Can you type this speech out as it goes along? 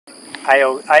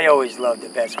I always love the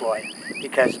Best Warrior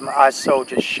because our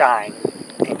soldiers shine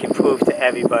and can prove to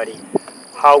everybody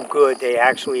how good they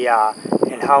actually are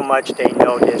and how much they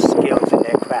know their skills and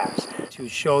their crafts. To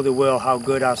show the world how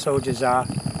good our soldiers are,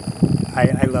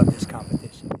 I love this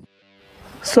competition.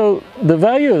 So the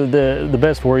value of the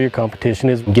Best Warrior competition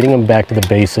is getting them back to the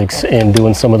basics and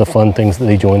doing some of the fun things that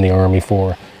they joined the Army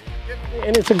for.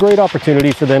 And it's a great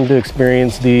opportunity for them to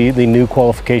experience the new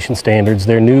qualification standards.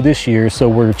 They're new this year, so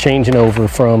we're changing over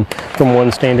from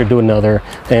one standard to another.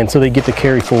 And so they get to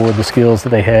carry forward the skills that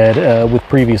they had with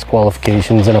previous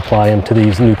qualifications and apply them to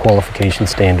these new qualification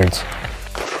standards.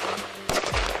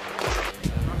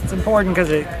 It's important because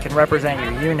it can represent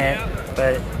your unit,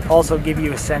 but also give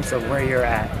you a sense of where you're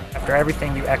at. After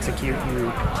everything you execute,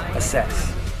 you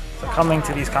assess. So coming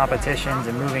to these competitions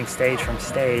and moving stage from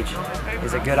stage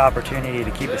is a good opportunity to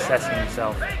keep assessing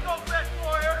yourself.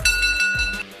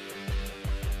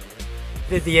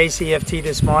 Did the ACFT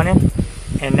this morning,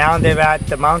 and now they're at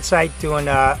the Mount site doing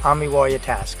Army Warrior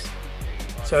tasks.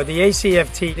 So the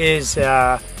ACFT is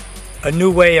a new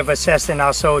way of assessing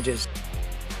our soldiers.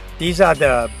 These are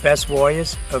the best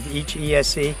warriors of each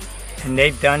ESC, and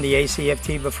they've done the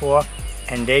ACFT before,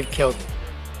 and they've killed it.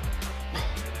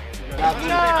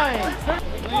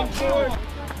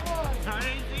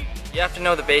 You have to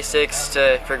know the basics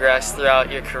to progress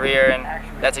throughout your career, and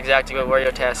that's exactly what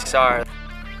warrior tasks are.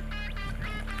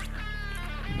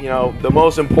 You know, the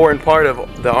most important part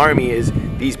of the Army is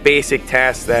these basic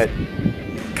tasks that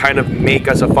kind of make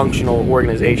us a functional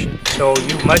organization. So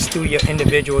you must do your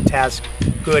individual tasks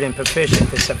good and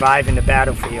proficient to survive in the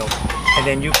battlefield, and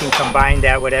then you can combine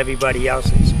that with everybody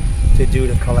else's to do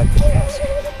the collective task.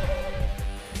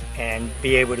 And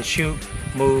be able to shoot,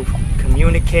 move,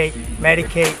 communicate,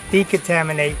 medicate,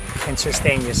 decontaminate, and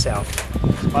sustain yourself.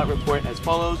 Spot report as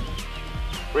follows.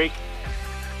 Break.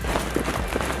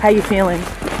 How you feeling?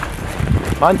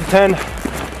 Mine's a 10,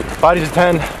 body's a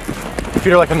 10,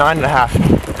 feet are like a 9.5.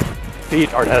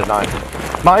 Feet are at a 9.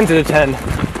 Mine's at a 10.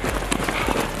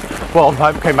 Well,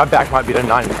 my back might be at a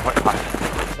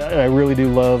 9.5. I really do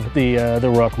love the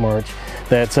ruck march.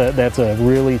 That's a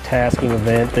really tasking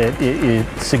event that it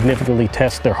significantly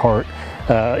tests their heart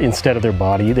instead of their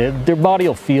body. Their body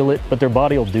will feel it, but their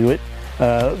body will do it.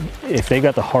 If they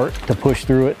got the heart to push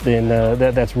through it, then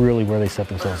that's really where they set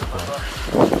themselves apart.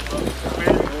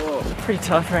 Pretty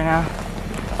tough right now.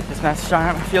 This match is strong.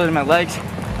 I feel it in my legs.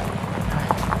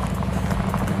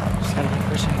 Just gotta keep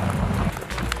pushing.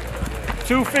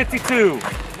 252.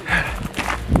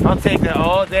 I'll take that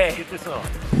all day. Get this on.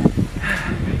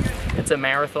 It's a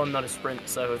marathon, not a sprint,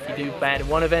 so if you do bad in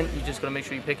one event, you just got to make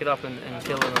sure you pick it up and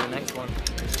kill it on the next one.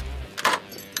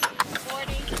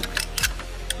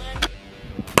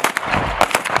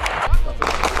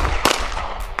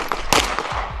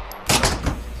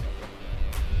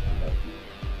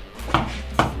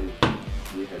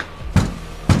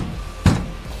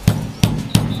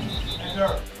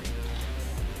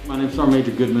 My name's Sergeant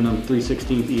Major Goodman. I'm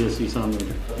 316th ESC Sergeant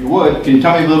Major. If you would, can you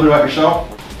tell me a little bit about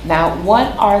yourself? Now,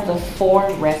 what are the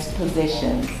 4 rest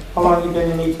positions? How long have you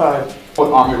been in E5?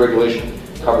 What Army regulation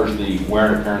covers the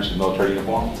wear and appearance of military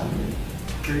uniform?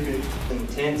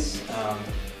 Intense,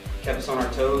 kept us on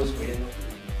our toes. We didn't.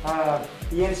 The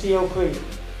NCO Creed.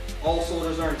 All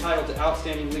soldiers are entitled to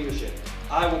outstanding leadership.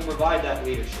 I will provide that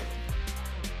leadership.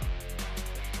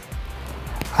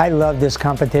 I love this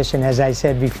competition, as I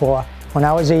said before. When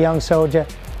I was a young soldier,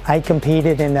 I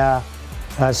competed in a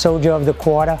Soldier of the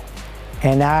Quarter,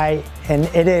 and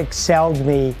it excelled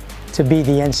me to be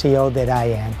the NCO that I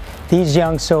am. These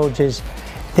young soldiers,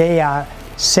 they are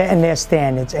setting their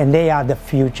standards, and they are the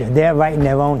future. They're writing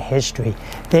their own history.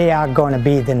 They are going to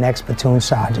be the next platoon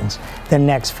sergeants, the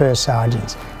next first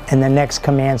sergeants, and the next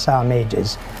command sergeant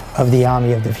majors of the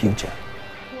Army of the future.